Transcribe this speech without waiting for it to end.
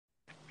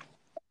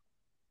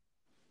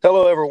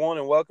Hello, everyone,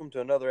 and welcome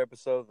to another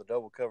episode of the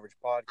Double Coverage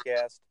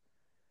Podcast.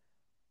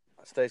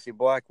 Stacy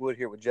Blackwood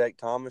here with Jake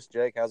Thomas.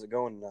 Jake, how's it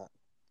going tonight?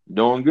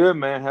 Doing good,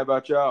 man. How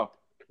about y'all?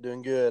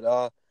 Doing good.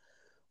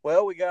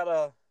 Well, we got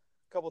a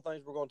couple of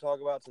things we're going to talk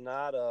about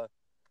tonight.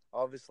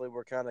 Obviously,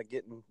 we're kind of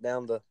getting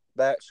down the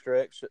back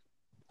stretch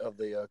of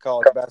the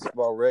college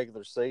basketball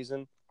regular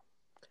season,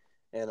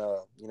 and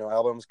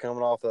Alabama's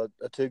coming off a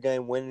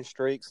two-game winning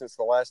streak since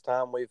the last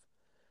time we've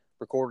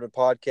recorded a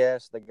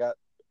podcast. They got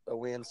a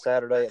win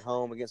Saturday at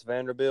home against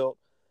Vanderbilt.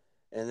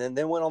 And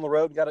then went on the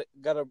road and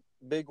got a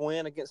big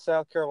win against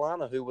South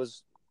Carolina, who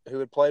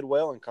had played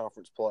well in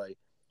conference play.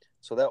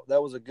 So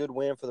that was a good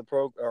win for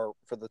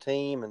for the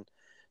team, and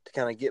to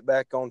kind of get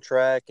back on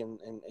track and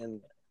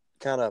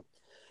kind of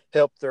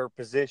help their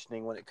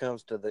positioning when it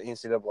comes to the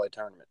NCAA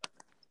tournament.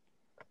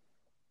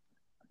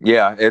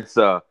 Yeah, it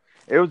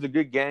was a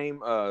good game.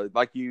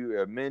 Like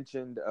you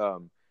mentioned,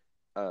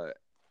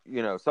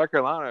 South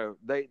Carolina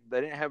they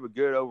didn't have a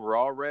good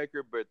overall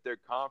record, but their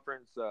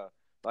conference,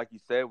 like you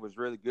said, was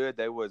really good.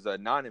 They was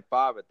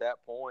 9-5 at that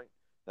point,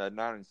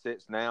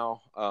 9-6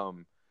 now.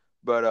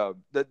 But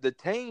the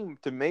team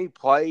to me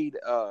played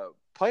a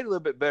little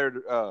bit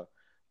better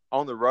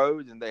on the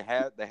road than they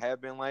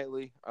have been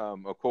lately.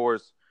 Of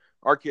course,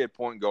 our kid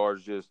point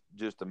guard is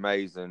just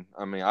amazing.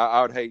 I mean,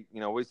 I would hate,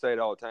 we say it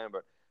all the time,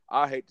 but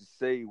I hate to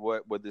see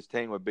what this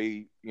team would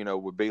be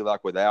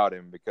like without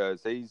him,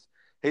 because he's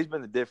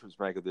been the difference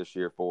maker this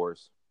year for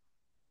us.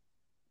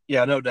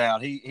 Yeah, no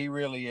doubt. He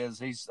really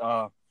is.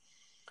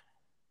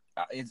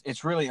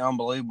 It's really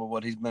unbelievable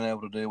what he's been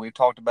able to do. We've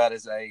talked about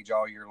his age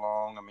all year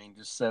long. I mean,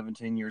 just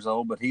 17 years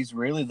old, but he's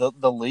really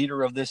the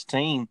leader of this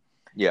team.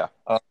 Yeah.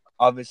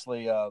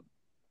 Obviously,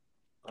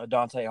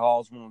 Dante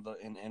Hall's one of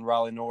and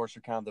Riley Norris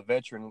are kind of the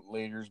veteran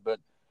leaders, but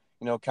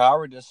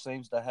Kyra just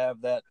seems to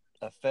have that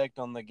effect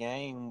on the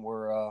game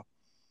where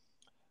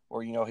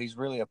he's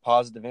really a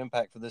positive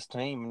impact for this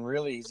team, and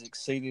really he's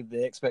exceeded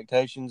the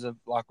expectations of,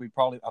 like I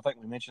think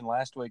we mentioned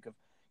last week, of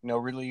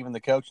really even the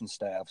coaching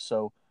staff.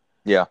 So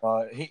yeah,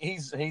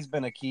 he's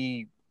been a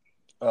key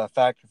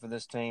factor for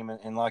this team,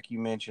 and like you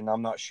mentioned,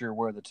 I'm not sure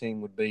where the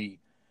team would be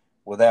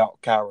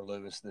without Kyra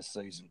Lewis this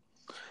season.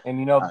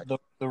 And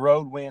the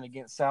road win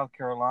against South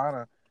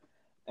Carolina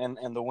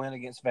and the win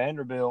against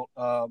Vanderbilt,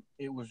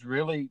 it was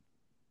really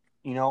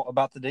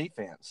about the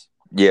defense.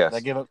 Yes.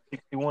 They give up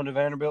 61 to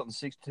Vanderbilt and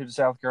 62 to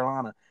South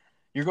Carolina.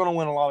 You're going to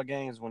win a lot of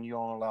games when you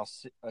only allow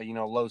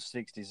low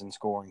 60s in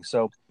scoring.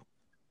 So,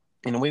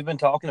 we've been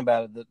talking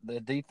about it.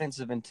 The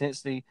defensive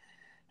intensity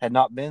had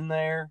not been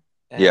there,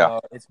 and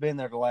it's been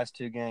there the last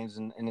two games,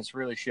 and it's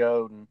really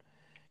showed. And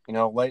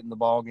late in the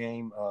ball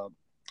game,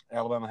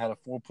 Alabama had a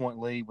 4-point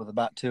lead with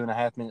about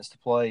 2.5 minutes to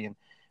play, and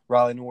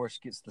Riley Norris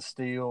gets the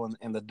steal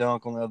and the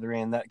dunk on the other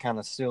end. That kind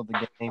of sealed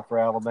the game for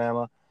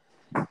Alabama.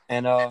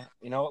 And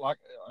like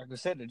I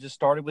said, it just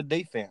started with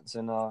defense,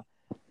 and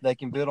they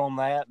can build on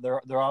that.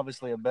 They're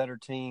obviously a better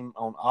team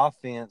on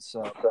offense.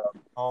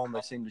 Home, they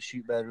seem to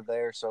shoot better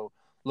there. So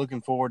looking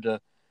forward to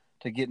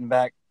getting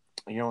back,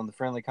 in the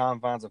friendly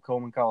confines of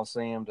Coleman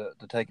Coliseum to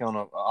take on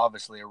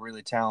obviously a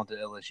really talented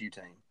LSU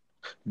team.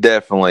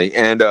 Definitely.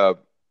 And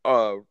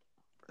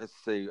let's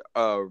see,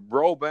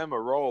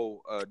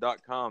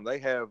 rollbamaroll.com, they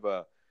have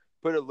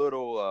put a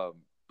little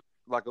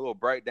like a little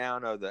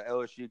breakdown of the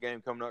LSU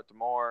game coming up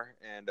tomorrow,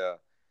 and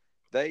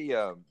they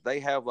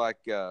have like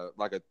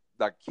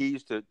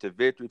keys to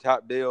victory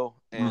type deal,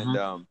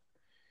 and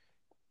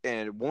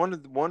and one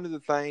of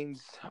the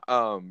things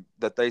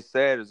that they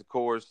said is, of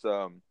course,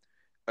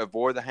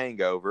 avoid the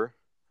hangover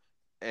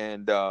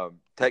and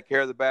take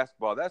care of the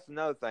basketball. That's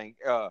another thing.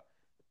 The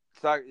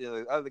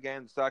other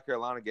game, the South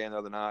Carolina game the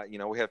other night,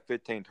 we have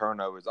 15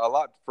 turnovers. I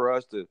like for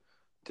us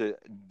to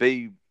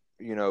be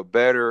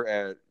better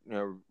at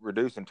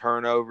reducing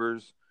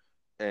turnovers,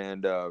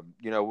 and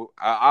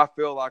I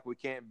feel like we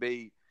can't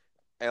beat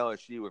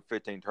LSU with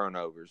 15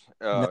 turnovers.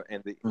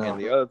 And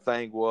the other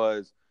thing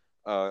was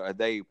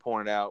they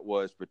pointed out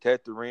was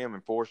protect the rim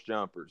and force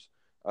jumpers.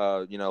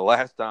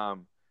 Last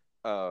time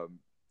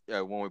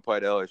when we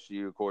played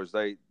LSU, of course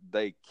they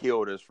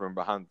killed us from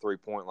behind the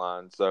 3-point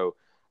line. So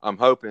I'm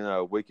hoping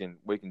we can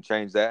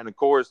change that. And of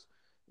course,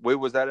 we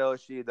was at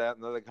LSU that,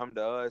 and they come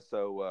to us,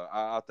 so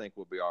I think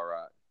we'll be all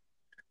right.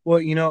 Well,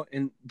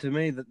 and to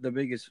me, the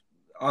biggest,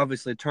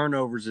 obviously,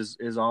 turnovers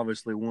is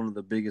obviously one of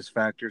the biggest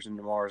factors in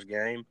tomorrow's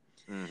game.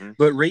 Mm-hmm.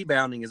 But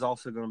rebounding is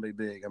also going to be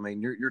big. I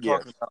mean, you're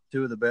talking Yes. about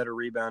two of the better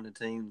rebounding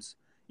teams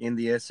in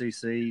the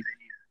SEC.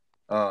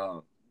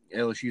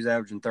 LSU's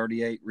averaging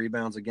 38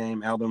 rebounds a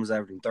game. Alabama's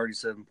averaging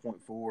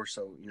 37.4.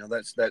 So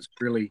that's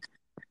really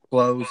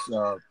close.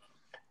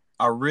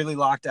 I really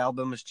liked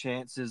Alabama's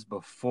chances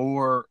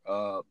before,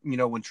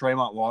 when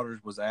Tremont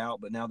Waters was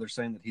out, but now they're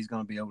saying that he's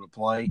going to be able to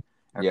play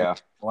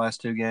after the last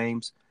two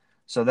games.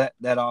 So that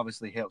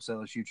obviously helps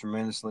LSU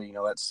tremendously.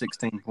 That's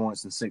 16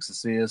 points and 6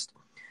 assists.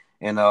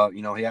 And,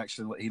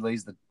 he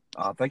leads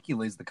I think he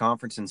leads the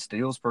conference in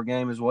steals per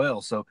game as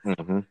well. So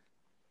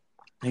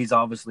he's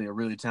obviously a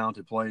really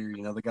talented player.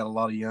 They got a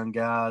lot of young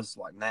guys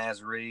like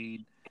Naz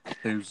Reid,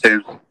 who's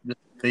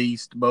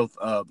beast, both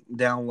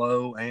down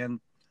low and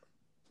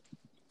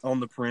on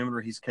the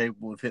perimeter. He's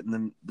capable of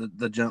hitting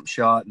the jump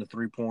shot and the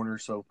 3-pointer.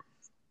 So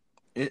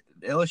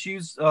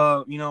LSU's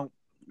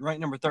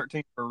ranked number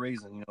 13 for a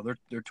reason.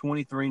 They're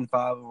 23-5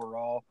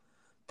 overall,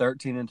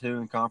 13-2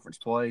 in conference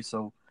play.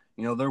 So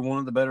they're one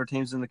of the better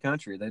teams in the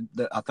country.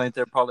 I think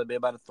they'll probably be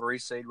about a 3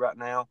 seed right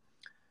now.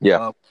 Yeah,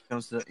 when it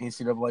comes to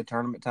NCAA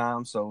tournament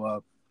time.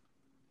 So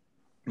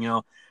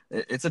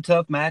it's a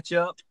tough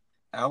matchup.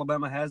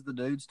 Alabama has the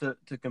dudes to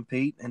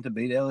compete and to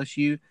beat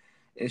LSU.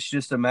 It's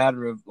just a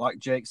matter of, like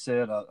Jake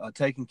said,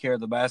 taking care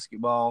of the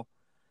basketball,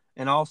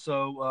 and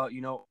also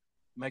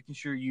making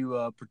sure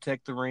you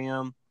protect the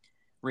rim,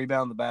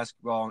 rebound the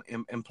basketball,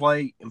 and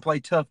play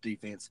tough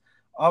defense.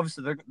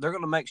 Obviously, they're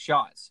going to make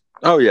shots.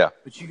 Oh yeah,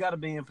 but you got to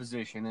be in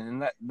position,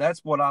 and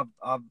that's what I've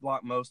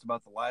liked most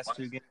about the last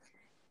 2 games.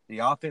 The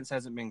offense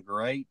hasn't been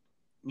great,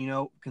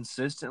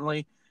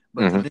 consistently,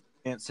 but the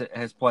defense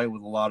has played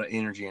with a lot of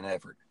energy and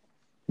effort.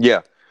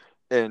 Yeah,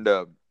 and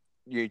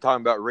you're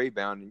talking about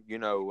rebounding.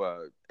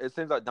 It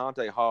seems like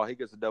Dante Hall, he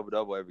gets a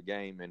double-double every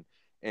game,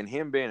 and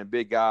him being a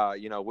big guy,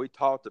 we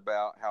talked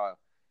about how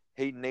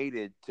he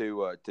needed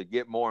to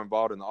get more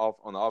involved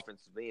on the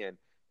offensive end,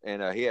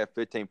 and he had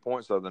 15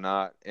 points the other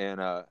night.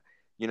 And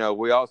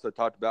we also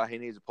talked about he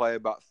needs to play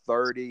about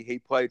 30. He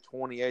played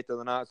 28 the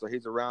other night, so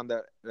he's around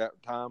that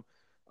time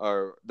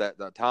or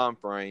that time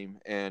frame,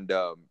 and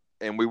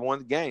we won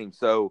the game.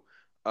 So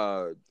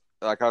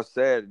like I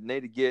said,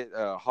 need to get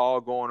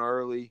Hall going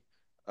early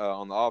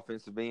on the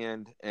offensive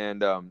end,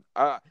 and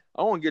I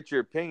want to get your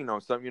opinion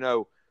on something.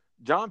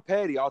 John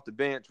Petty off the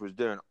bench was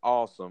doing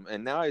awesome,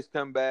 and now he's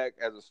come back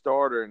as a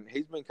starter, and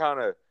he's been kind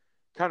of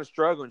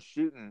struggling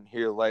shooting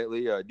here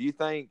lately. Do you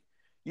think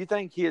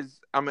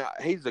he's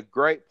a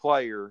great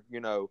player,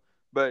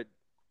 but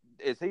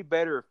is he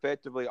better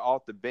effectively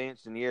off the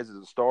bench than he is as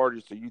a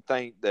starter? So you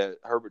think that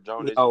Herbert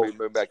Jones needs to be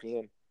moved back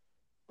in?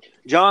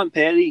 John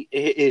Petty,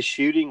 his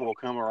shooting will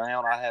come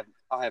around. I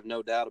have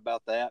no doubt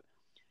about that.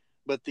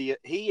 But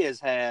he has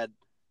had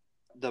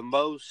the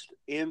most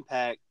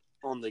impact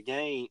on the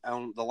game,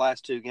 on the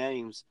last 2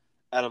 games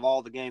out of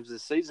all the games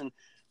this season,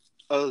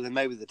 other than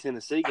maybe the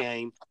Tennessee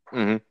game,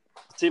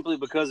 simply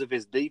because of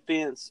his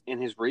defense and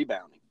his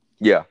rebounding.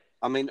 Yeah.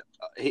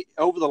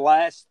 Over the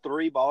last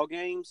 3 ball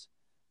games,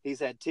 he's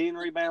had 10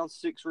 rebounds,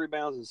 6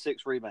 rebounds, and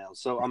 6 rebounds.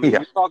 So,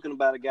 you're talking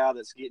about a guy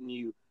that's getting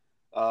you,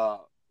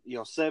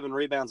 7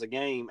 rebounds a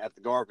game at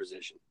the guard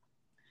position.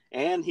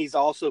 And he's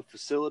also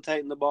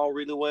facilitating the ball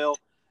really well,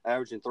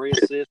 averaging 3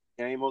 assists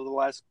a game over the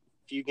last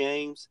few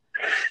games.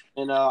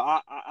 And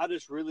I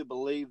just really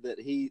believe that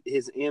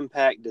his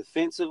impact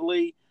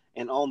defensively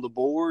and on the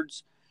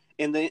boards.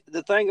 And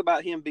the thing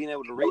about him being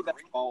able to rebound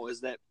the ball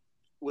is that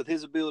with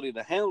his ability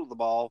to handle the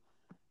ball,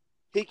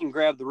 he can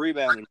grab the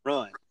rebound and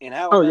run. And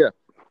Alabama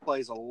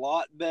plays a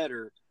lot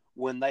better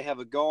when they have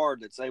a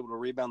guard that's able to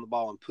rebound the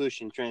ball and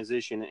push in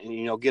transition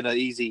and, get an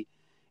easy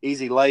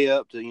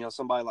layup to,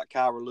 somebody like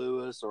Kyra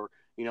Lewis or,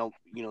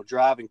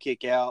 drive and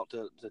kick out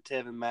to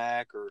Tevin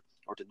Mack or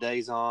to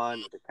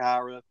Dazon or to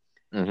Kyra.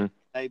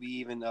 Maybe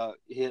even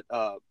hit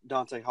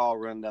Dante Hall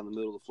running down the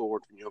middle of the floor,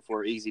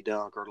 for an easy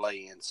dunk or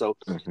lay-in. So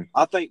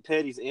I think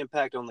Petty's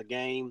impact on the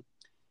game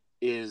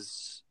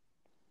is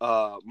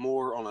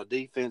more on a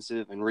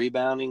defensive and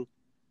rebounding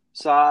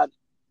side,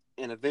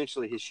 and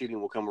eventually his shooting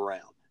will come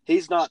around.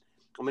 He's not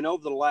 –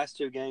 over the last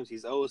 2 games,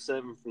 he's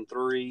 0-7 from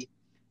 3,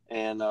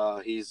 and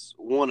he's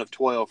 1 of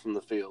 12 from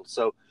the field.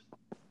 So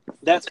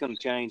that's going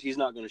to change. He's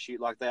not going to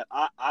shoot like that.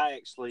 I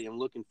actually am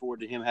looking forward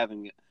to him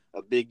having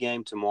a big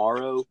game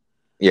tomorrow.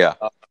 Yeah.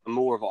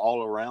 More of an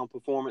all-around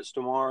performance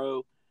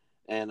tomorrow.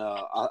 And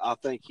I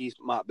think he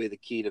might be the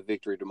key to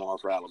victory tomorrow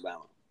for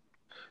Alabama.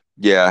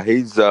 Yeah,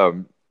 he's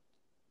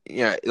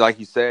like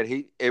you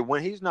said,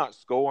 when he's not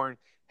scoring,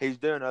 he's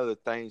doing other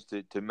things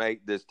to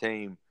make this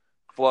team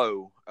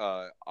flow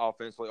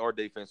offensively or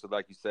defensively,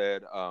 like you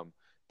said.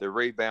 The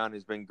rebound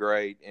has been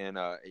great, and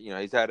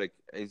he's had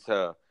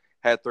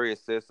 3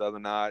 assists the other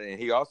night, and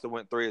he also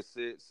went 3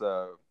 assists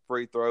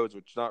free throws,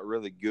 which is not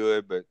really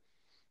good, but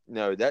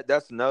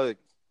that's another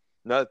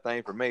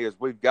thing for me is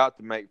we've got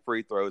to make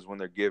free throws when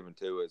they're given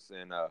to us,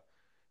 and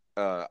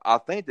I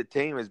think the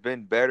team has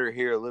been better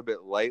here a little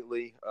bit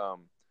lately,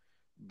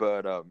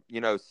 but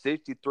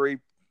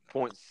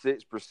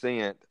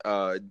 63.6%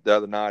 the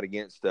other night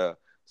against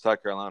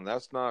South Carolina.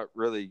 That's not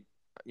really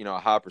a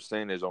high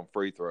percentage on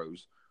free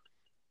throws.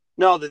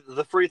 No,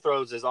 the free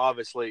throws is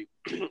obviously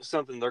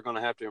something they're going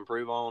to have to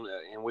improve on,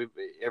 and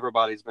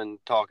everybody's been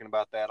talking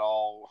about that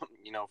all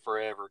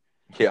forever.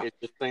 Yeah, it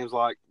just seems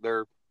like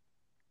they're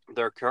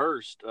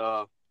cursed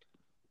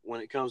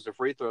when it comes to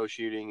free throw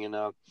shooting, and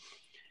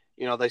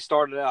they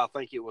started out, I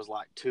think it was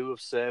like 2 of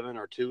 7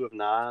 or 2 of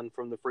 9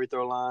 from the free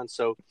throw line.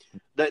 So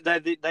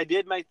they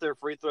did make their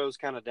free throws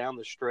kind of down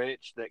the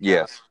stretch. That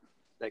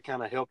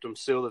kind of helped them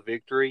seal the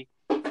victory.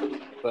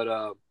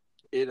 But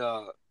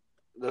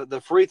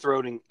the free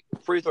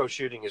throw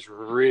shooting is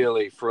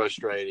really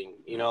frustrating.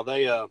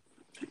 They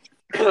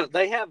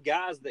have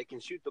guys that can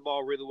shoot the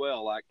ball really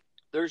well. Like,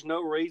 there's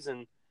no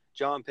reason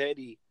John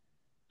Petty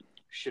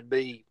should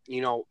be,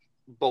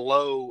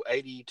 below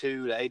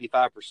 82 to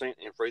 85%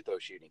 in free throw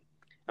shooting.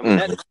 I mean,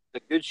 that's a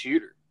good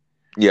shooter.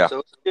 Yeah.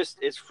 So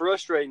it's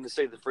frustrating to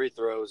see the free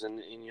throws,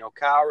 and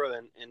Kyra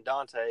and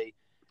Dante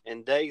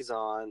and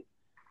Dazon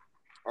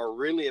are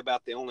really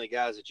about the only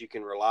guys that you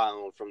can rely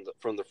on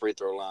from the free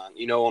throw line,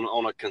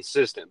 on a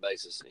consistent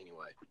basis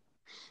anyway.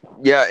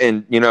 Yeah,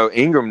 and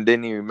Ingram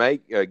didn't even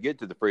get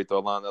to the free throw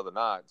line the other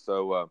night,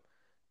 so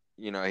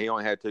he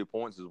only had 2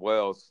 points as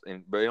well,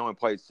 but he only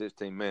played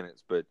 16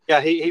 minutes. But yeah,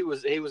 he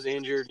was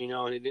injured,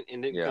 and he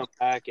didn't yeah. come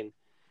back,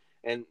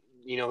 and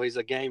he's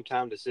a game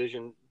time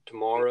decision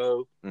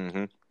tomorrow.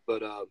 Mm-hmm.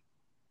 But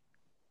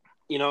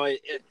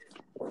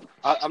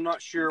I'm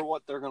not sure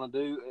what they're going to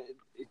do.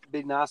 It'd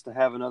be nice to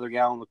have another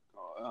guy on the,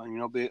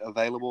 be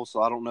available.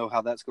 So I don't know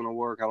how that's going to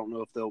work. I don't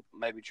know if they'll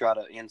maybe try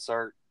to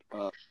insert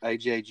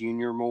AJ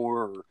Jr.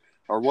 more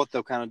or what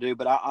they'll kind of do.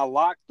 But I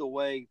like the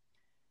way,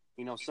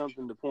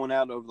 something to point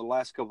out over the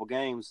last couple of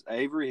games.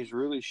 Avery has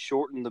really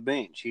shortened the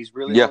bench. He's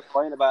really only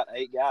playing about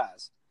 8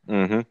 guys.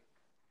 Mm-hmm.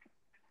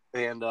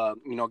 And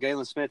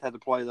Galen Smith had to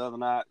play the other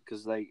night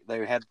because they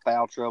had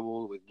foul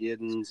trouble with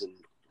Giddens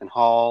and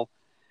Hall.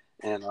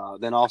 And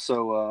then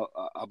also,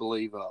 I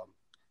believe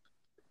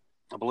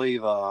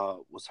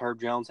was Herb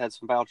Jones had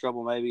some foul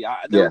trouble. Maybe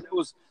it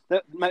was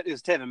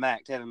Tevin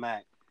Mack.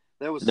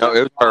 There was it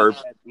was Herb.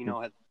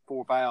 Had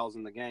 4 fouls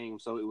in the game,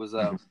 so it was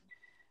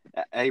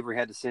Avery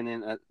had to send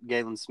in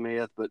Galen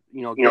Smith. But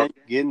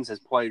Giddens has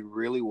played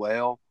really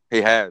well.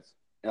 He has.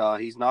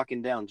 He's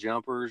knocking down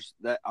jumpers.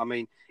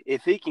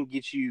 If he can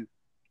get you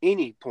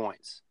any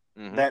points,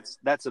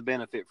 that's a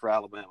benefit for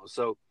Alabama.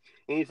 So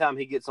anytime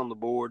he gets on the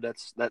board,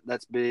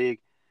 that's big.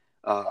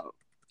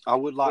 I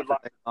would like for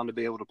Dayon to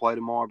be able to play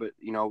tomorrow, but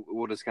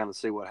we'll just kind of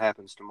see what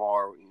happens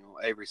tomorrow.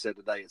 Avery said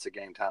today it's a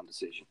game time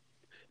decision.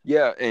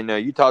 Yeah, and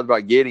you talked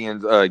about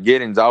Giddens.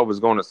 Giddens, I was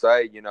going to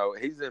say,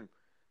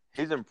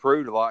 he's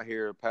improved a lot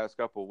here the past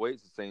couple of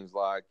weeks. It seems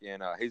like,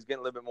 and he's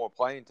getting a little bit more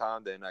playing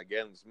time than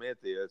Galen Smith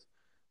is.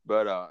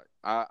 But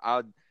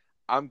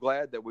I'm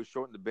glad that we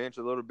shortened the bench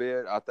a little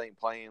bit. I think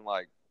playing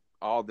like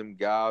all them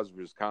guys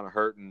was kind of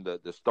hurting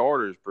the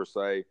starters per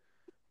se.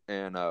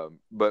 And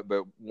but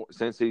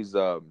since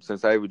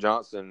Avery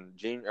Johnson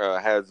Jr.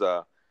 Has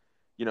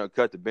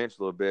cut the bench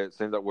a little bit, it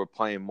seems like we're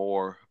playing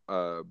more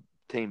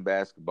team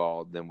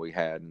basketball than we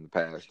had in the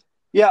past.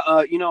 Yeah,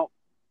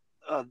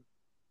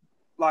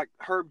 like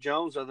Herb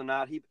Jones the other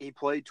night, he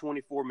played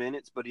 24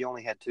 minutes, but he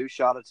only had 2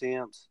 shot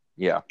attempts.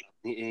 Yeah,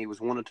 he was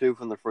 1 of 2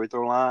 from the free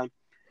throw line.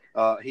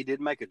 He did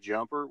make a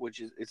jumper,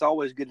 it's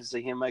always good to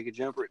see him make a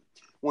jumper.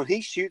 When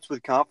he shoots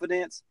with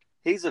confidence,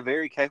 he's a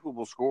very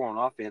capable scorer on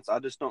offense. I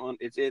just don't.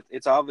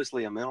 It's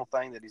obviously a mental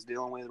thing that he's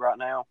dealing with right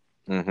now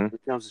when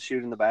it comes to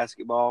shooting the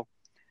basketball,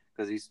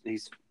 because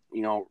he's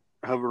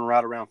hovering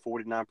right around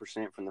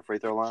 49% from the free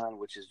throw line,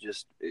 which is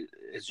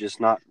just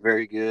not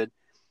very good.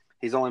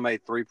 He's only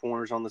made 3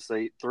 3-pointers on the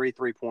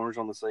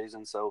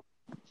season. So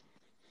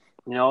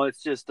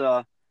it's just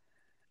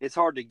it's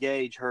hard to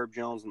gauge Herb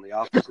Jones on the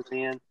offensive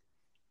end.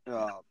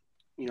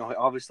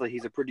 Obviously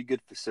he's a pretty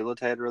good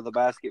facilitator of the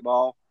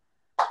basketball.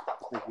 I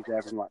think he's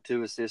averaging like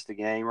 2 assists a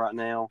game right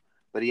now,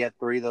 but he had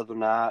 3 the other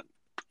night.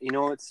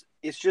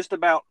 It's just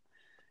about,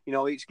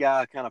 each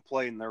guy kind of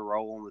playing their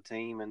role on the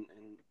team, and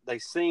they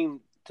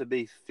seem to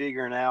be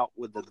figuring out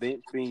with the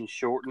bench being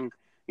shortened,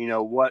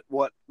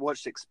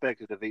 what's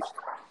expected of each.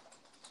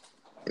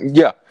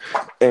 Yeah,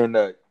 and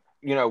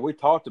we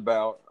talked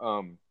about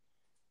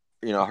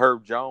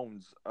Herb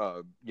Jones.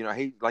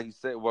 He, like you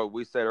said, what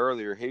we said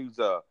earlier, he's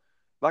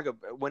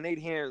when he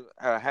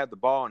had the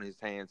ball in his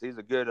hands, he's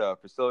a good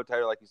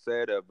facilitator, like you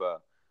said,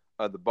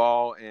 of the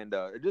ball. And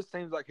it just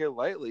seems like here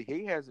lately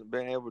he hasn't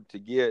been able to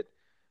get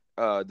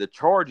the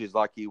charges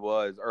like he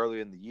was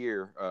early in the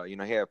year. He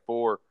had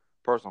 4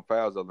 personal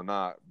fouls the other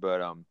night,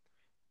 but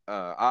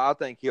I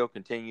think he'll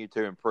continue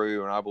to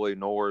improve, and I believe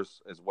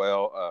Norris as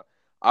well.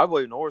 I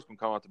believe Norris can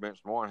come off the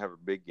bench tomorrow and have a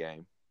big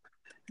game.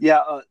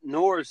 Yeah,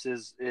 Norris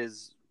is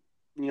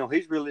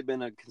he's really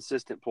been a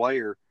consistent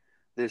player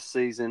this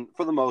season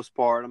for the most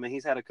part. I mean,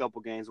 he's had a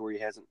couple games where he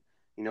hasn't,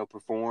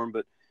 performed,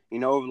 but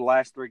over the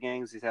last 3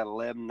 games, he's had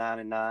 11, 9,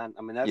 and 9.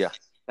 I mean,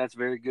 that's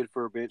very good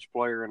for a bench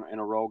player and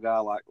a role guy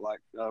like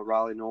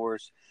Riley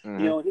Norris.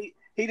 Mm-hmm.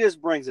 He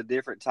just brings a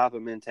different type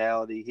of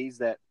mentality. He's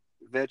that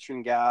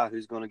veteran guy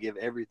who's going to give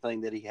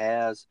everything that he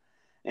has,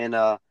 and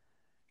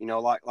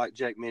like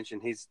Jake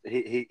mentioned,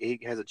 he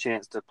has a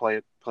chance to play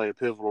a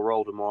pivotal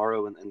role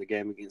tomorrow in the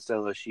game against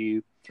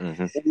LSU.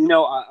 Mm-hmm. And,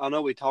 I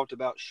know we talked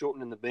about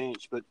shortening the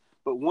bench, but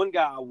one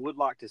guy I would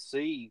like to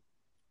see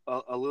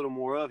a little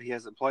more of, he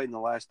hasn't played in the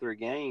last 3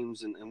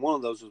 games, and one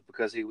of those was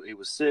because he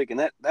was sick,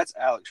 and that's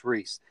Alex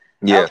Reese.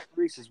 Yeah. Alex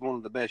Reese is one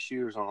of the best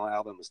shooters on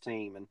Alabama's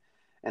team,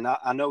 and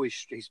I know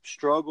he's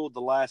struggled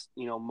the last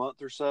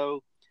month or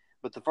so,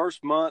 but the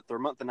first month or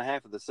month and a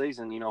half of the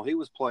season, he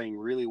was playing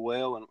really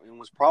well and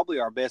was probably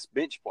our best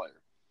bench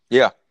player.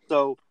 Yeah.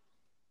 So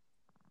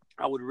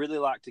I would really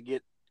like to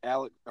get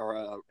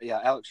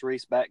Alex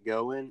Reese back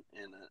going,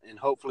 and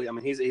hopefully, I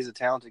mean, he's a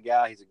talented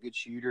guy. He's a good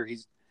shooter.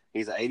 He's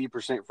He's an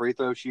 80% free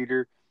throw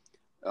shooter.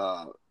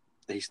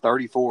 He's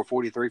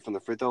 34-43 from the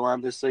free throw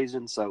line this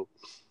season. So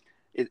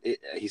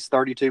he's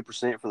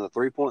 32% from the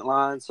 3-point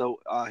line. So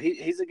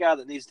he's a guy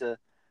that needs to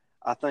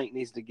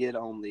get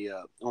on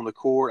the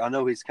court. I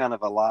know he's kind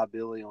of a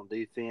liability on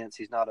defense.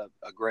 He's not a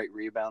great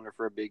rebounder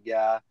for a big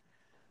guy,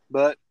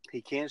 but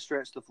he can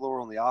stretch the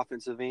floor on the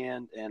offensive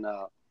end. And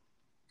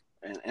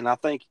I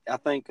think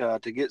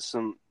to get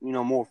some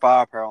more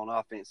firepower on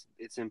offense,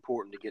 it's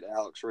important to get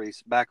Alex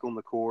Reese back on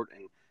the court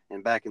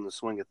and back in the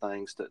swing of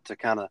things to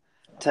kind of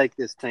take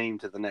this team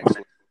to the next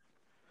level.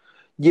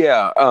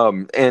 Yeah,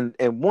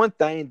 and one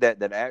thing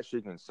that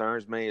actually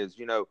concerns me is,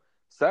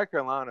 South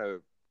Carolina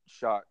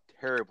shot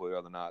terribly the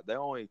other night. They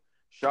only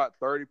shot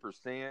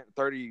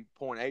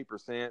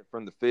 30.8%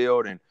 from the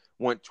field and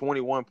went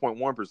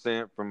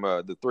 21.1% from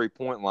the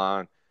 3-point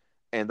line,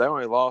 and they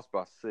only lost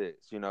by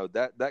 6.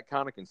 That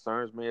kind of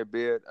concerns me a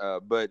bit.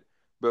 But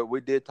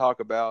we did talk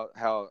about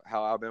how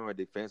Alabama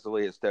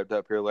defensively has stepped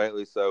up here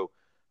lately. So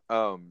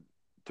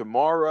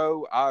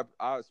tomorrow, I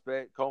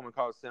expect Coleman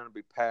Coliseum to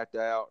be packed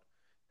out.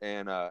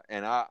 And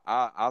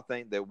I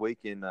think that we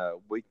can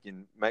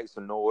make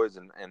some noise,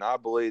 and I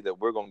believe that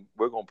we're gonna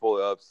pull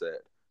the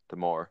upset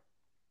tomorrow.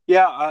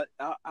 Yeah,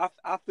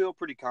 I feel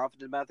pretty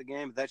confident about the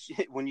game. That's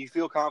when you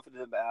feel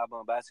confident about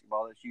Alabama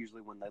basketball. That's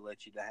usually when they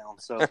let you down.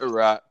 So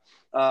right.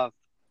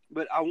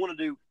 But I want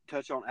to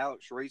touch on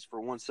Alex Reese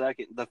for 1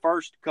 second. The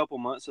first couple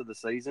months of the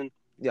season,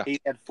 he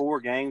had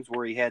 4 games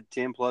where he had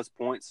 10+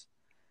 points.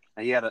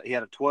 He had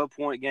a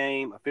 12-point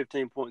game, a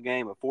 15-point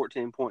game, a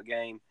 14-point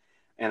game,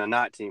 and a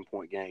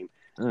 19-point game.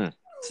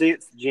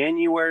 Since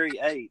January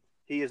 8th,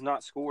 he has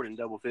not scored in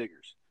double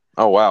figures.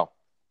 Oh, wow.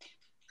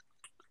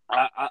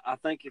 I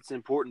think it's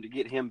important to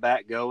get him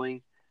back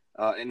going.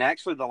 And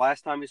actually, the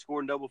last time he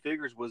scored in double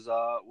figures was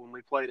when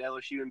we played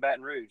LSU in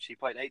Baton Rouge. He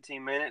played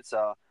 18 minutes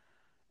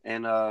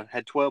and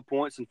had 12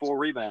 points and 4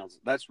 rebounds.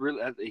 That's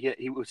really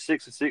he was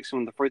 6 of 6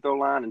 from the free throw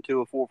line and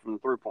 2 of 4 from the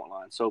 3-point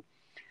line. So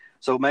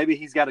maybe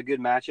he's got a good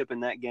matchup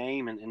in that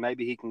game, and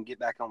maybe he can get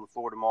back on the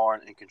floor tomorrow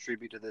and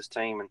contribute to this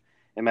team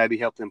and maybe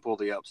help them pull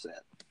the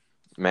upset.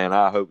 Man,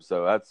 I hope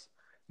so.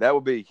 That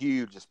would be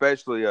huge,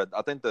 especially I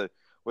think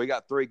we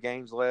got 3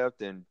 games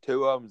left, and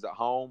 2 of them's at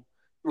home,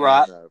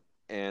 right?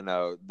 And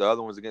the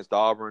other one's against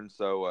Auburn.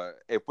 So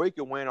if we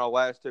could win our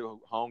last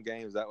 2 home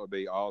games, that would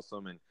be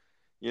awesome. And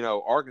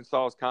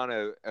Arkansas is kind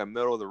of a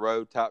middle of the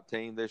road type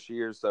team this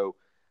year, so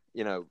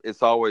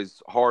it's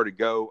always hard to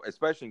go,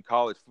 especially in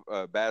college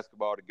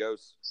basketball, to go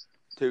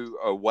to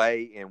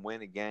away and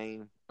win a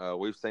game.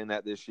 We've seen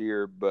that this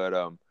year, but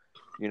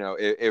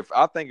if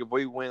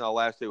we win our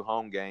last 2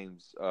 home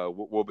games,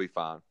 we'll be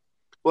fine.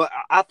 Well,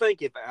 I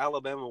think if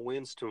Alabama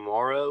wins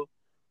tomorrow,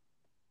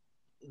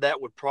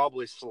 that would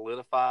probably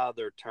solidify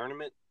their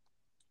tournament.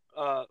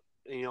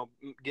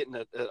 Getting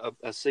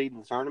a seed in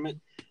the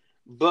tournament,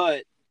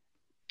 but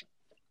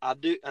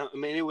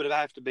it would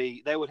have to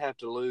be. They would have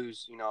to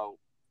lose,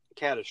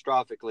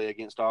 catastrophically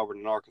against Auburn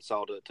and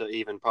Arkansas to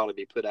even probably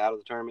be put out of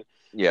the tournament.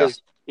 Yeah.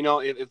 Because,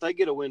 if they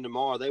get a win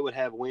tomorrow, they would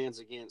have wins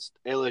against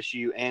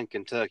LSU and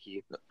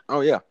Kentucky.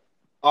 Oh, yeah.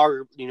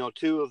 Are,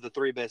 2 of the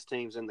 3 best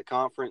teams in the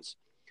conference.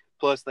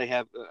 Plus, they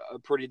have a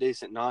pretty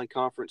decent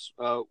non-conference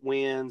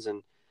wins.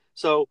 And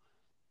so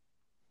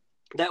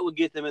that would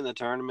get them in the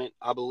tournament,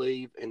 I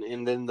believe.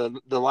 And then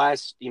the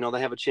last,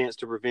 they have a chance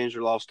to revenge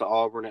their loss to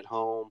Auburn at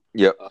home.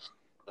 Yep.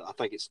 I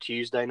think it's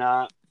Tuesday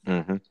night.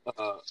 Mm-hmm.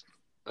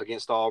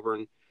 Against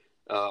Auburn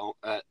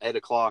at 8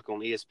 o'clock on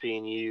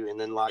ESPNU. And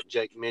then, like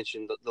Jake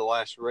mentioned, the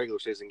last regular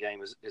season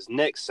game is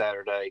next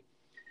Saturday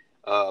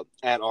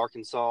at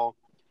Arkansas.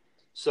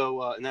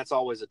 So, and that's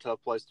always a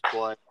tough place to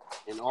play.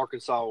 And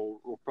Arkansas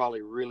will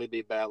probably really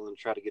be battling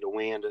to try to get a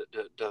win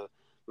to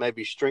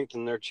maybe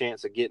strengthen their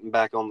chance of getting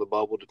back on the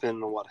bubble,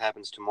 depending on what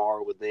happens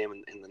tomorrow with them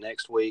in the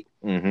next week.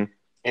 Mm-hmm.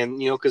 And,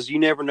 because you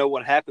never know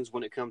what happens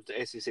when it comes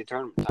to SEC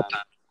tournament time.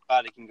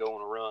 Everybody can go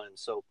on a run.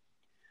 So,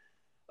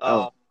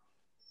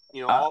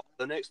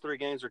 the next 3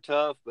 games are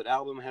tough, but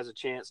Alabama has a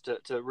chance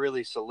to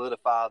really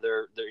solidify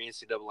their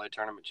NCAA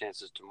tournament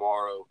chances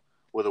tomorrow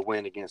with a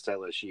win against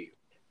LSU.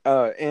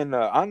 And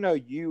I know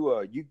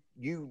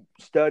you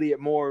study it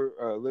more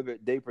a little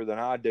bit deeper than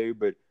I do,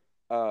 but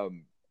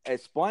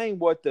explain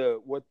what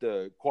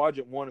the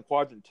quadrant 1 and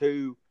quadrant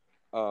 2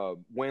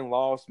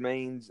 win-loss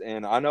means.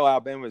 And I know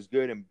Alabama is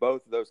good in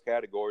both of those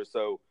categories,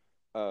 so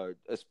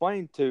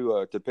explain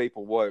to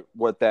people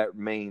what that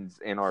means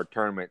in our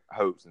tournament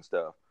hopes and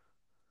stuff.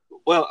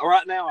 Well,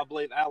 right now I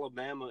believe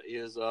Alabama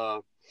is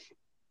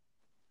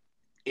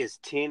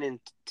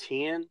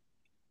 10-10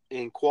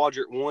 in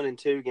quadrant 1 and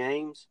 2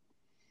 games,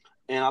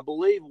 and I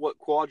believe what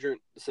quadrant.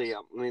 See,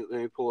 let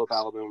me pull up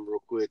Alabama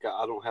real quick.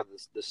 I don't have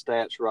the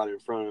stats right in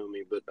front of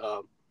me, but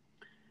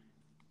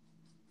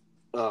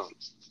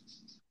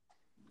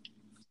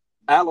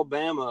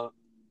Alabama,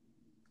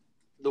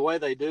 the way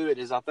they do it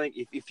is, I think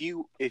if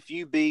you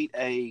beat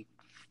a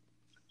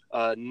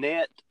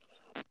net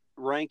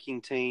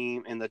ranking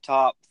team in the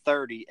top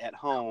 30 at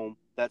home,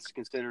 that's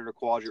considered a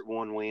quadrant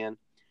 1 win.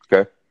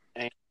 Okay.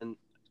 And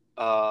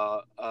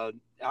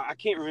I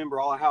can't remember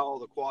how all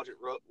the quadrant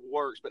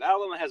works, but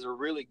Alabama has a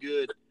really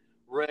good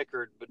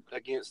record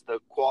against the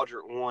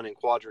quadrant 1 and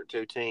quadrant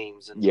 2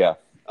 teams. And yeah,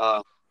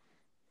 I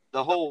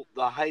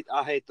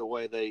hate the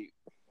way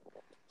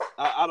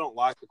I don't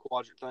like the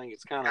quadrant thing.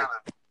 It's kind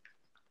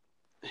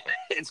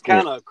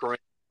of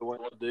crazy the way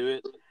they do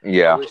it.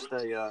 yeah.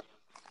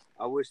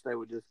 I wish they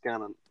would just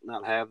kind of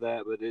not have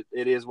that, but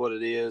it is what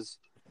it is.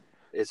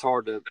 It's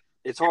hard to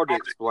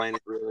explain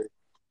it really.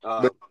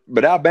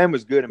 But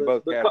Alabama's good in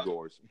both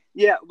categories.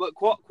 Yeah, but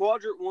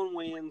quadrant 1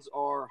 wins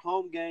are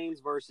home games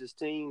versus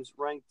teams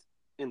ranked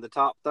in the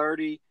top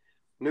 30,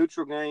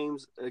 neutral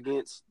games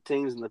against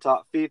teams in the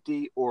top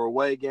 50, or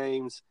away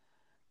games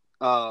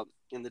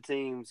in the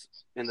teams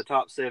in the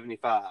top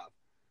 75.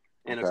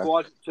 And a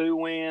quadrant 2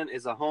 win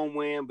is a home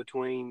win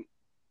between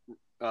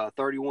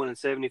 31 and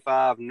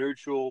 75,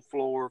 neutral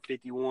floor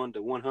 51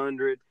 to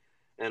 100,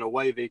 and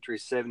away victory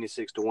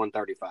 76 to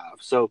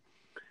 135. So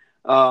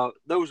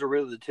those are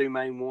really the two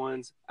main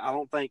ones. I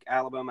don't think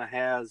Alabama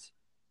has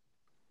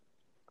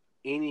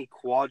any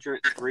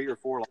quadrant 3 or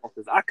 4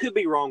 losses. I could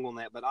be wrong on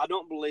that, but I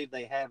don't believe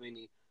they have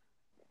any.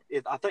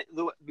 I think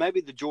maybe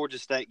the Georgia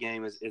State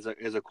game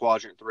is a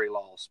quadrant 3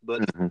 loss,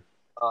 but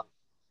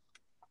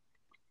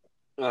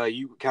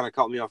you kind of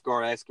caught me off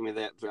guard asking me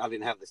that. I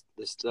didn't have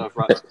this stuff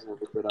right before,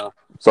 but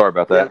sorry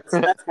about that.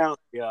 Yeah, that's kind of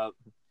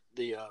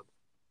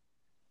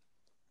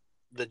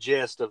the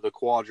gist of the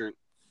quadrant,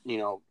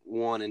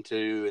 1 and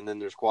 2, and then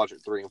there's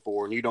quadrant 3 and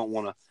 4, and you don't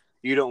want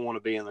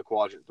to be in the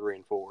quadrant 3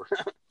 and 4,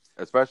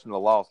 especially in the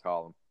loss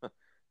column.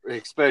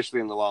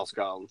 Especially in the loss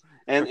column,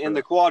 and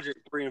the quadrant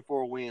 3 and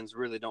 4 wins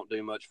really don't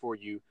do much for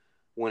you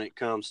when it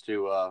comes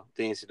to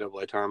the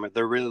NCAA tournament.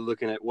 They're really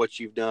looking at what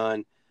you've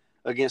done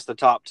against the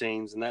top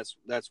teams, and that's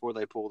where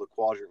they pull the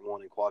quadrant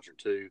 1 and quadrant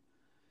 2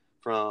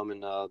 from,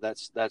 and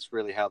that's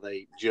really how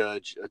they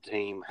judge a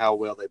team, how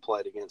well they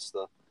played against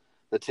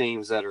the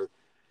teams that are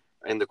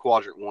in the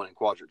quadrant 1 and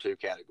quadrant 2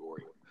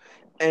 category.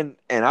 And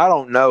I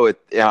don't know it.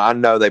 I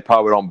know they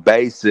probably don't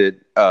base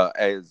it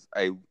as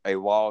a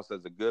loss,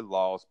 as a good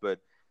loss, but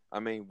I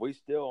mean, we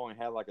still only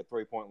had like a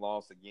 3-point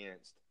loss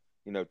against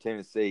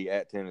Tennessee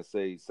at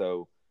Tennessee.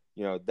 So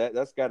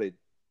that's got to.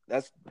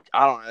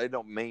 It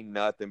don't mean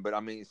nothing, but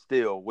I mean,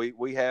 still, we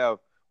at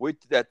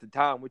the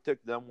time we took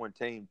the #1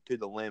 team to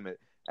the limit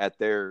at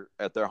their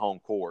home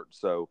court.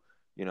 So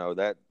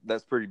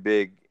that's pretty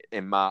big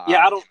in my eyes.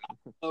 I don't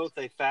know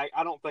if I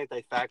don't think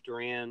they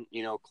factor in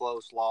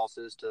close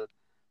losses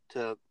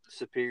to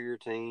superior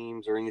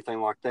teams or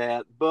anything like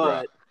that.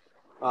 But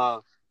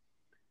right.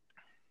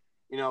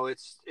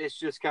 It's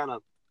just kind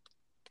of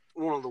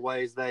one of the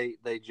ways they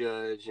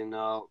judge, and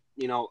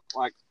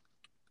like.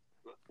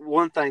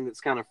 One thing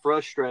that's kind of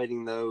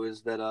frustrating, though,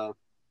 is that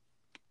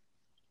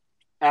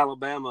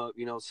Alabama,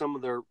 some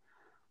of their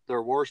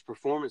worst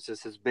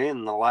performances has been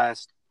in the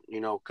last,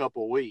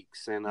 couple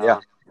weeks, and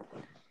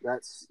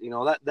that's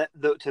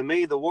to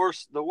me the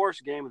worst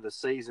game of the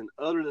season,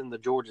 other than the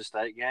Georgia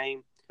State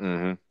game,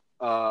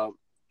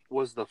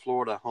 was the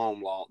Florida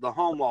home loss. The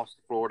home loss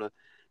to Florida,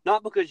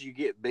 not because you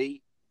get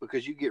beat,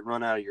 because you get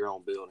run out of your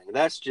own building.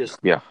 That's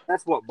just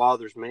that's what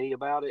bothers me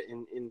about it,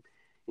 and.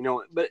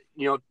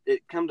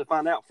 It come to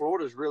find out,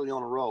 Florida's really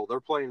on a roll. They're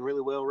playing really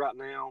well right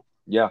now.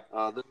 Yeah.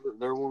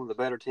 They're one of the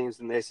better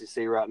teams in the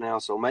SEC right now,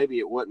 so maybe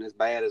it wasn't as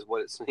bad as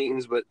what it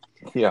seems, but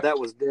that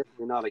was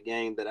definitely not a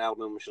game that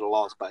Alabama should have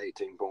lost by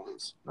 18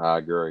 points. I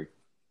agree.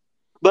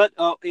 But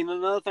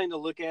another thing to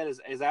look at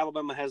is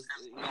Alabama has,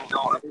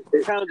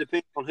 it kind of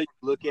depends on who you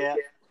look at.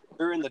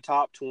 They're in the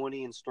top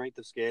 20 in strength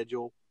of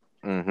schedule.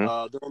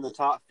 Mm-hmm. They're in the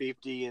top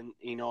 50, and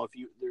if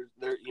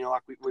they're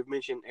like we've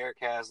mentioned Eric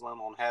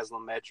Haslam on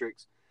Haslam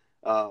Metrics.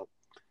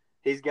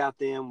 He's got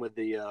them with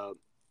the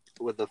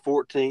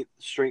 14th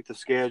strength of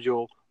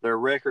schedule. Their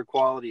record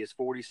quality is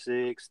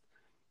 46th.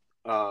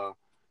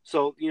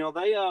 So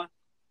they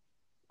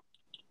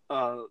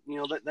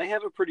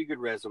have a pretty good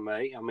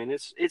resume. I mean,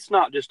 it's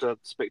not just a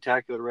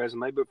spectacular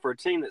resume, but for a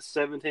team that's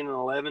 17 and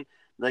 11,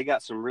 they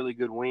got some really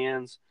good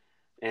wins.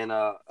 And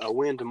a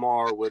win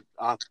tomorrow would,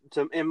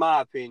 in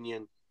my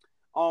opinion,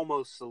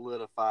 almost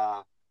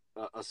solidify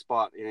a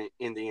spot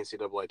in the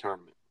NCAA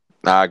tournament.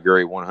 I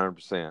agree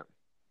 100%.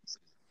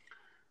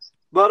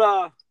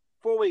 But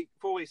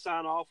before we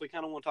sign off, we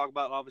kind of want to talk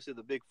about obviously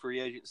the big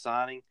free agent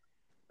signing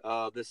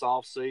this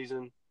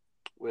offseason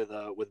with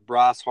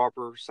Bryce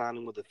Harper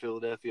signing with the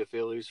Philadelphia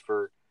Phillies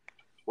for,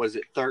 was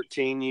it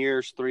 13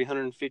 years,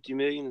 $350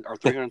 million or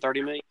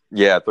 $330 million?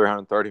 Yeah,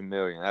 $330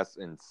 million. That's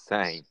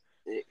insane.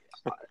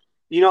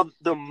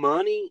 The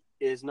money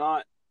is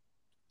not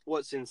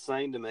what's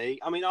insane to me.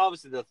 I mean,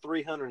 obviously the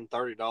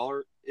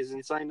 $330 is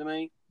insane to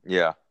me.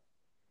 Yeah.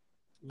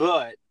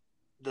 But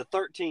the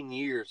 13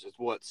 years is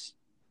what's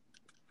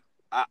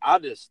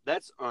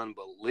that's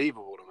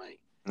unbelievable to me.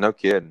 No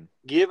kidding.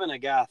 Giving a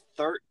guy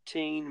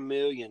 $13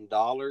 million,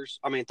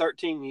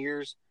 13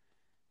 years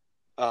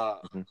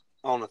on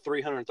a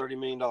 $330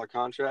 million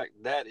contract,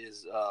 that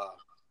is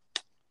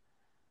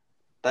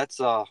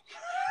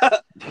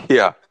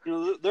yeah.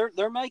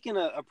 They're making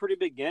a pretty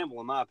big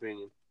gamble, in my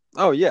opinion.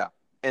 Oh yeah,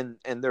 and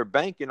they're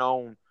banking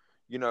on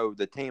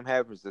the team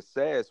having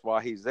success while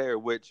he's there.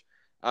 Which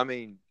I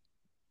mean,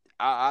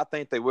 I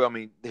think they will. I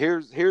mean,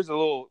 here's a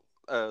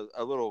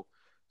little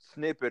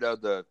snippet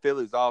of the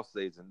Phillies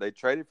offseason. They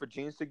traded for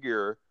Gene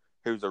Segura,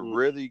 who's a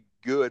really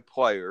good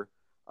player.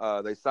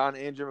 They signed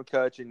Andrew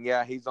McCutchen.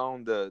 Yeah, he's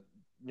on the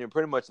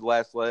pretty much the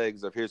last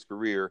legs of his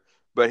career,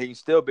 but he can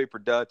still be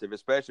productive,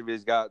 especially if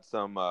he's got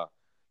some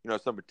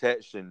some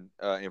protection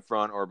in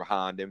front or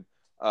behind him.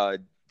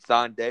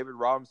 Signed David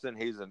Robinson.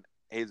 He's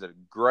a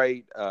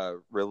great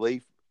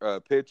relief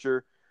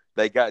pitcher.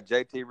 They got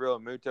JT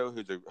Realmuto,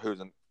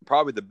 who's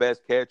probably the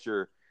best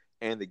catcher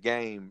in the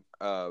game.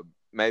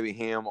 Maybe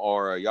him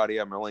or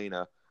Yadier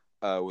Molina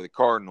with the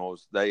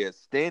Cardinals. They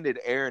extended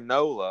Aaron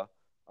Nola,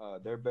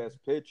 their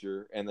best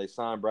pitcher, and they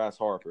signed Bryce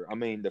Harper. I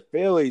mean, the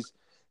Phillies,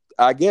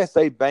 I guess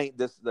they banked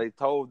this. They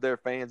told their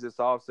fans this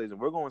offseason,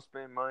 we're going to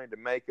spend money to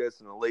make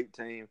us an elite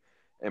team.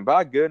 And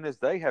by goodness,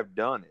 they have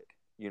done it,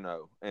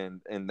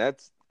 and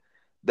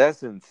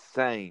that's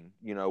insane,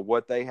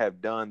 what they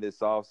have done this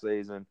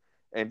offseason.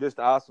 And just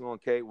icing on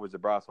the cake was the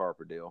Bryce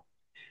Harper deal.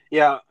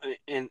 Yeah,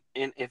 and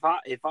if I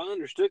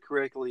understood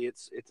correctly,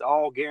 it's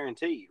all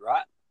guaranteed,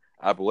 right?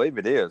 I believe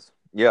it is.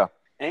 Yeah.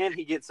 And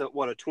he gets a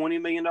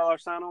 $20 million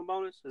sign-on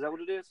bonus? Is that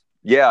what it is?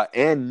 Yeah,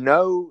 and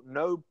no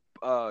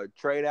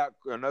trade out,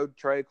 no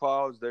trade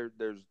clause. There's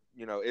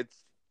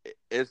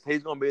it's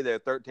he's going to be there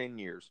 13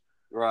 years.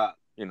 Right.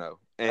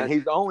 And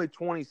he's only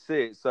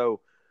 26,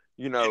 so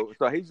so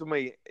he's going to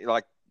be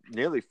like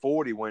nearly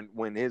 40 when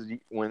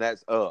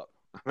that's up.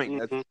 I mean,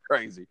 that's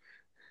crazy.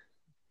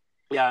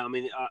 Yeah, I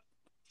mean,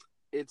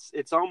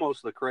 it's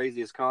almost the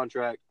craziest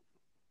contract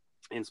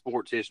in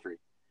sports history.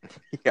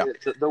 Yeah.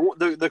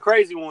 The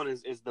crazy one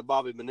is the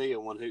Bobby Bonilla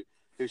one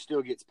who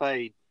still gets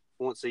paid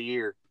once a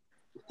year.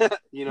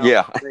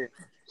 Yeah.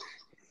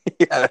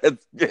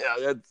 That's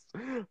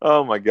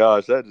oh my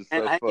gosh, that is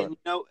so fun.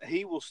 And,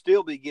 he will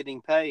still be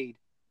getting paid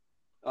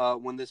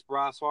when this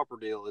Bryce Harper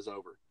deal is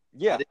over.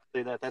 Yeah. I didn't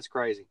see that. That's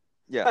crazy.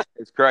 Yeah,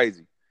 it's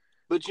crazy.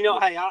 But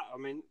hey, I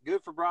mean,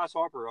 good for Bryce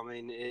Harper. I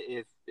mean,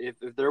 if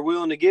they're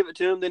willing to give it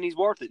to him, then he's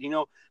worth it.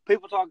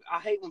 People talk. I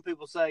hate when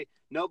people say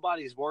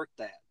nobody's worth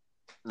that.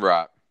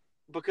 Right.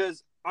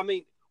 Because I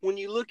mean, when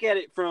you look at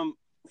it from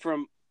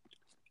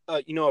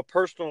a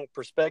personal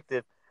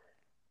perspective,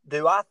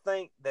 do I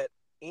think that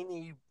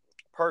any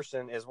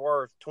person is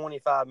worth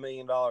 $25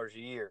 million a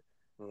year?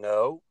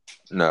 No.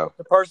 The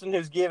person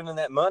who's giving them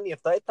that money,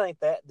 if they think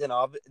that,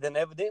 then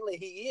evidently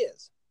he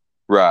is.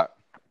 Right.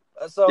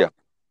 So.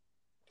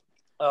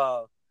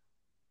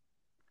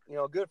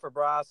 Good for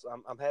Bryce.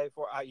 I'm happy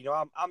for.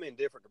 I'm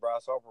indifferent to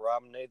Bryce Harper.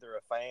 I'm neither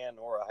a fan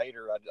nor a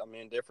hater. I'm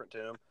indifferent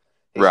to him.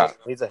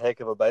 He's a heck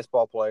of a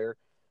baseball player.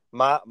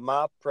 My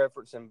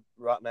preference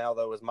right now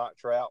though is Mike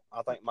Trout.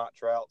 I think Mike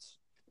Trout's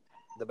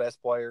the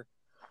best player,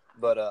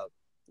 but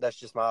that's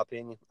just my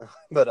opinion.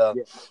 But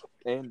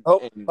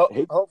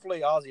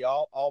hopefully Ozzie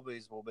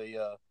Albies will be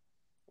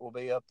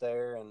up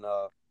there and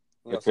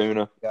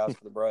Acuna guys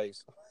for the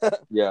Braves.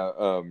 Yeah,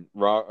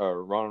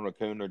 Ronald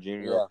Acuna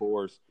Jr. Of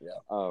course.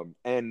 Yeah.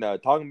 And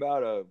talking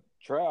about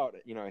Trout,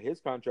 his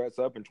contract's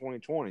up in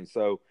 2020,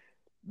 so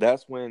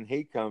that's when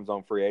he comes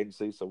on free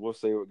agency. So we'll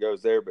see what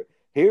goes there. But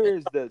here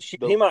is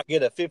he might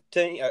get a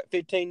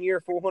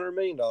 15-year, $400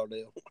 million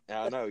deal.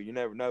 I know, you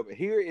never know. But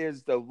here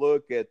is the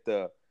look at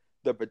the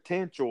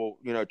potential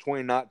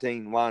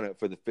 2019 lineup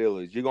for the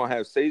Phillies. You're gonna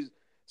have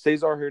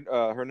Cesar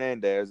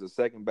Hernandez, a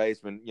second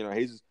baseman.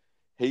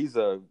 He's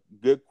a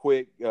good,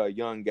 quick,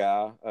 young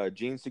guy.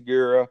 Gene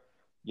Segura,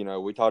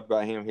 we talked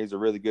about him. He's a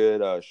really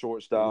good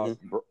shortstop.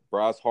 Mm-hmm.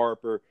 Bryce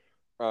Harper,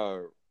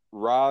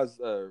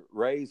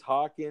 Ray's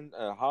Hoskins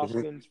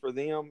for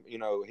them.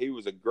 He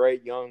was a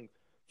great young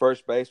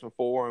first baseman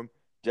for him.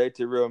 JT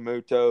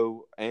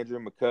Realmuto, Andrew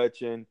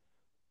McCutchen,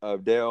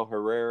 Dale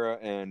Herrera,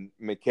 and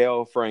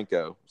Maikel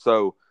Franco.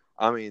 So,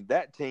 I mean,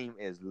 that team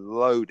is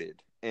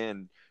loaded.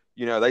 And,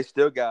 they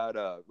still got,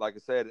 like I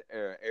said,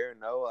 Aaron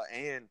Nola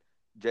and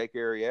Jake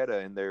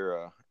Arrieta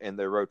in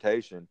their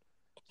rotation.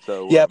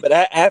 So yeah, but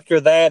after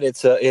that,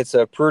 it's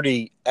a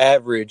pretty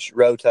average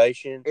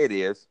rotation. It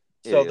is.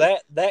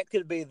 That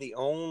could be the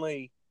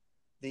only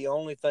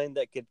thing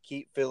that could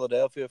keep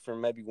Philadelphia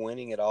from maybe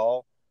winning at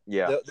all.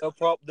 Yeah,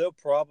 they'll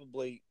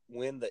probably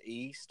win the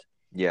East.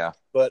 Yeah,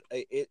 but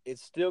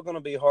it's still going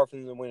to be hard for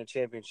them to win a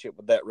championship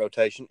with that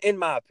rotation, in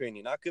my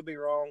opinion. I could be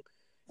wrong.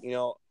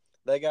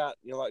 They got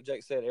like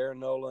Jake said, Aaron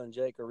Nola and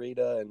Jake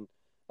Arrieta, and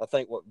I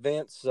think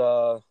Vince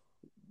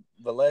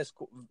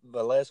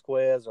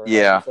Velasquez or how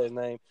you say his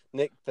name,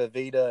 Nick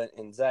Pivetta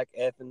and Zach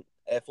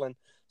Eflin.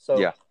 So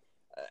yeah.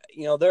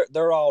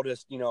 They're all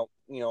just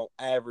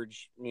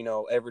average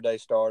everyday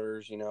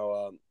starters.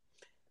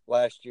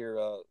 Last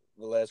year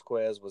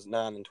Velasquez was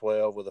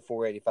 9-12 with a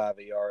 4.85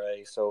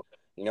 ERA. So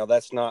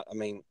that's not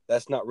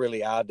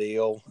really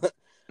ideal.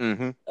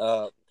 Mm-hmm.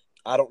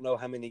 I don't know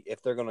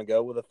if they're going to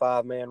go with a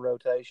 5-man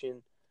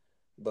rotation,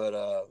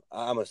 but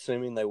I'm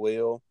assuming they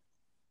will.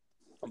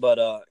 But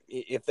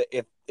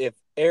if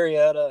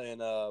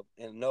Arrieta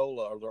and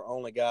Nola are their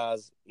only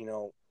guys,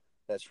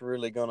 that's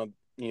really gonna,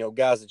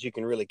 guys that you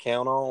can really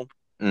count on.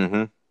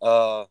 Mm-hmm.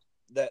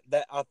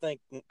 That I think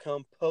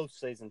come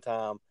postseason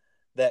time,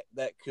 that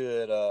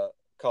could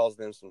cause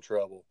them some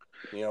trouble.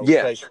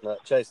 Yeah.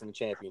 Chasing the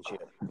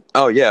championship.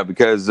 Oh yeah,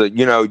 because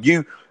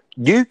you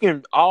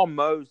can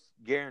almost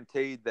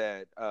guarantee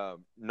that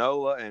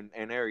Nola and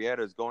Arrieta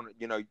is going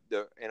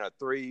to, in a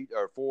 3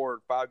 or 4 or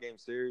 5 game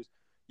series,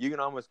 you can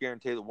almost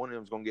guarantee that one of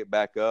them is going to get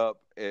back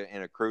up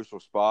in a crucial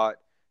spot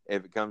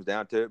if it comes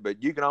down to it.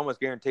 But you can almost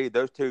guarantee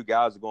those 2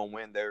 guys are going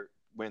to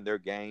win their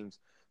games.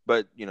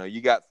 But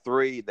you got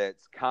 3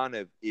 that's kind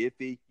of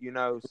iffy,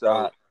 so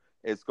Right.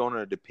 it's going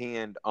to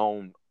depend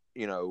on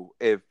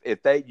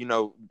if they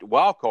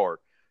wild card.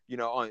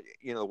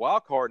 The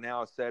wild card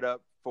now is set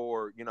up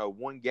for,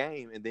 1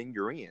 game and then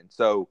you're in.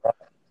 So,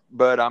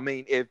 but I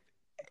mean,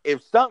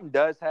 if something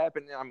does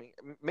happen, I mean,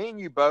 me and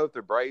you both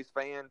are Braves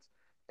fans,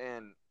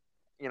 and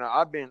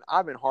I've been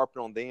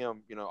harping on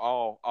them,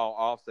 all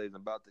off season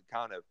about the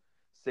kind of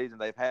season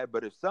they've had.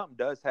 But if something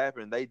does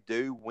happen and they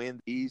do win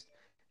the East,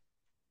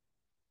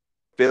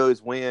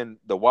 Phillies win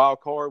the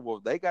wild card, well,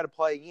 they got to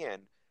play in.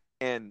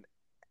 And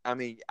I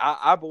mean,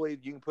 I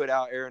believe you can put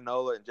out Aaron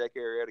Nola and Jake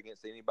Arrieta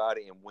against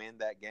anybody and win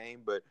that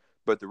game.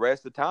 But the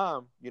rest of the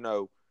time,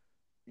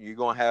 you're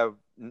gonna have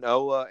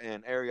Nola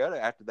and Arrieta.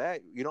 After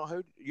that, you don't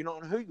know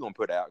who you're gonna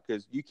put out,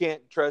 because you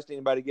can't trust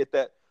anybody to get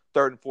that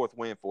 3rd and 4th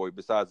win for you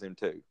besides them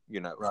 2.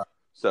 Right.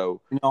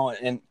 So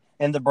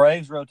and the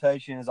Braves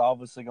rotation is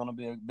obviously going to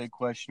be a big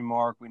question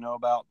mark. We know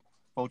about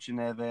Poche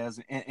Neves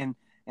and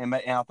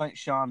I think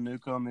Sean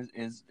Newcomb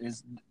is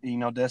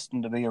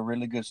destined to be a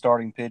really good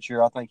starting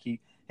pitcher. I think he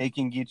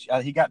can get.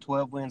 He got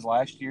 12 wins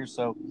last year,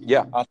 so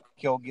yeah, I think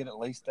he'll get at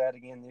least that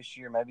again this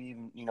year. Maybe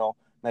even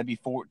maybe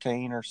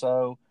 14 or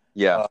so.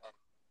 Yeah.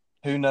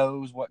 Who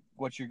knows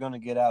what you're going to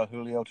get out of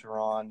Julio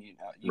Teheran?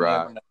 You right.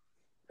 never know.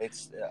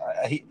 It's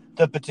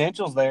the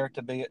potential's there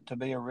to be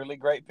a really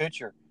great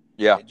pitcher.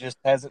 Yeah. It just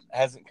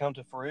hasn't come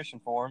to fruition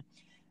for him.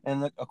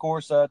 And of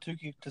course,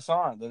 Touki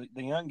Toussaint,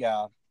 the young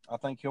guy, I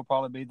think he'll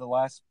probably be the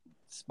last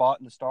spot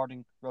in the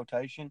starting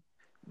rotation.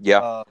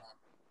 Yeah.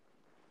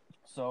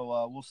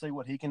 So we'll see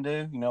what he can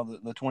do.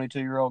 The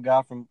 22-year-old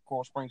guy from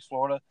Coral Springs,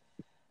 Florida.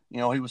 He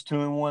was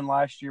 2-1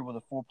 last year with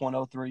a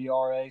 4.03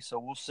 ERA. So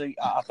we'll see.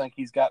 I think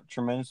he's got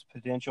tremendous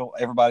potential.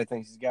 Everybody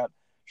thinks he's got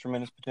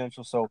tremendous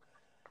potential. So,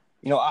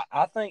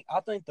 I think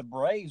the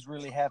Braves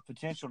really have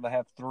potential to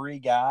have 3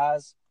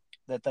 guys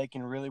that they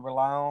can really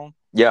rely on.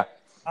 Yeah.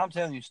 I'm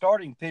telling you,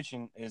 starting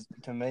pitching is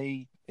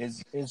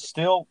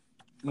still,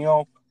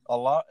 a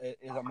lot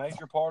is a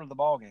major part of the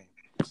ball game.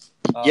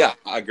 Yeah,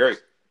 I agree.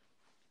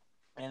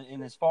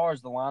 And as far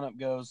as the lineup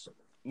goes,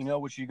 you know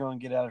what you're going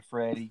to get out of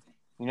Freddie.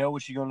 You know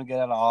what you're going to get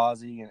out of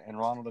Ozzie and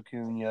Ronald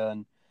Acuna.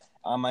 And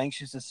I'm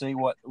anxious to see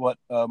what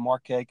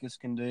Markakis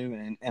can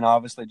do. And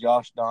obviously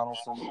Josh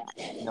Donaldson,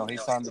 he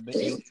signed the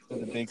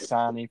big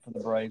signee for the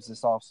Braves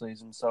this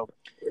offseason. So,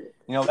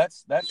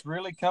 that's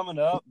really coming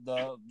up.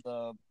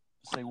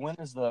 When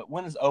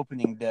is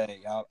opening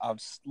day?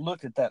 I've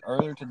looked at that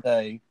earlier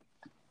today.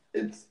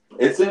 It's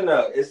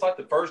like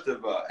the 1st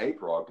of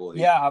April, I believe.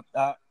 Yeah,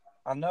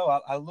 I know.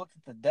 I looked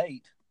at the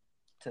date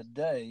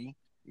today.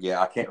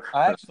 Yeah, I can't remember.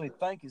 I actually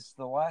think it's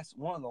the last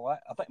one of the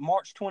last. I think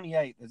March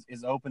 28th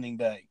is opening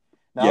day.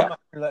 Now Yeah. I'm not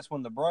sure that's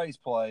when the Braves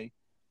play,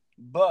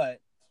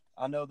 but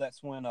I know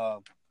that's when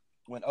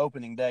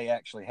opening day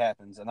actually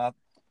happens. And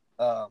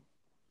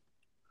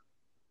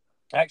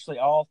actually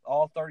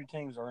all 30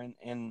 teams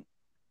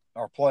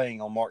are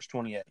playing on March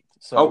 28th.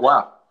 So Oh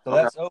wow. So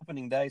that's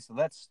opening day.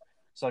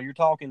 So you're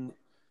talking,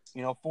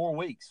 4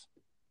 weeks.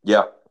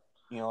 Yeah.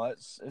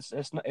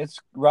 It's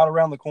right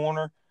around the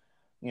corner.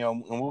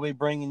 And we'll be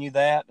bringing you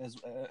that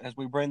as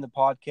we bring the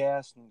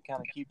podcast and kind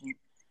of keep you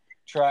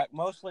track.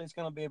 Mostly it's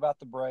going to be about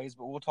the Braves,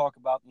 but we'll talk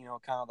about,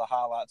 kind of the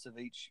highlights of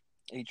each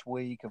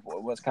week of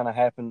what's kind of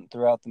happened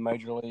throughout the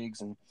major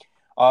leagues. And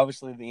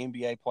obviously the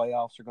NBA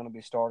playoffs are going to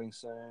be starting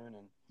soon.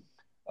 And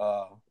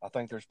I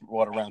think there's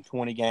around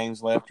 20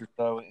 games left or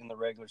so in the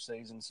regular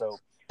season. So,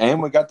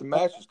 and we got the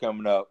Masters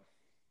coming up.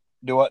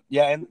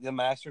 Yeah, and the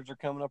Masters are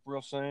coming up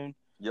real soon.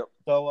 Yep.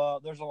 So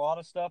there's a lot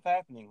of stuff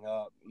happening.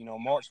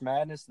 March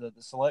Madness, the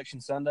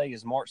Selection Sunday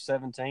is March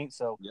 17th.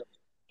 So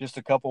just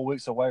a couple of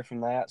weeks away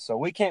from that. So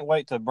we can't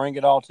wait to bring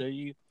it all to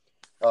you.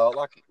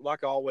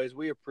 Like always,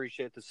 we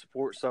appreciate the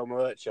support so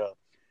much.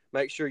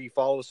 Make sure you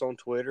follow us on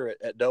Twitter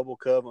at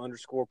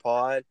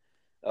 @DoubleCov_pod.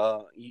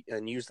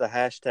 And use the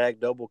hashtag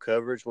double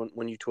coverage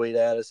when you tweet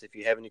at us if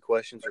you have any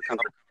questions or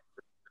comments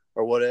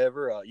or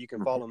whatever. You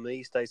can follow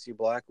me, Stacey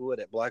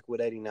Blackwood, at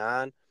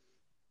Blackwood89.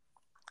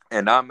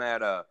 And I'm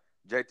at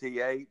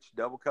JTH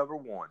Double Cover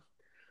 1.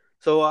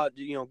 So,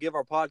 give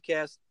our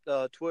podcast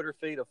Twitter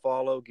feed a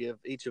follow. Give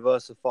each of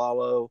us a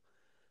follow.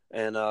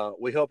 And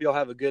we hope y'all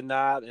have a good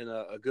night and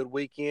a good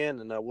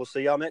weekend. And we'll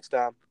see y'all next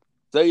time.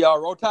 See y'all.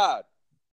 Roll Tide.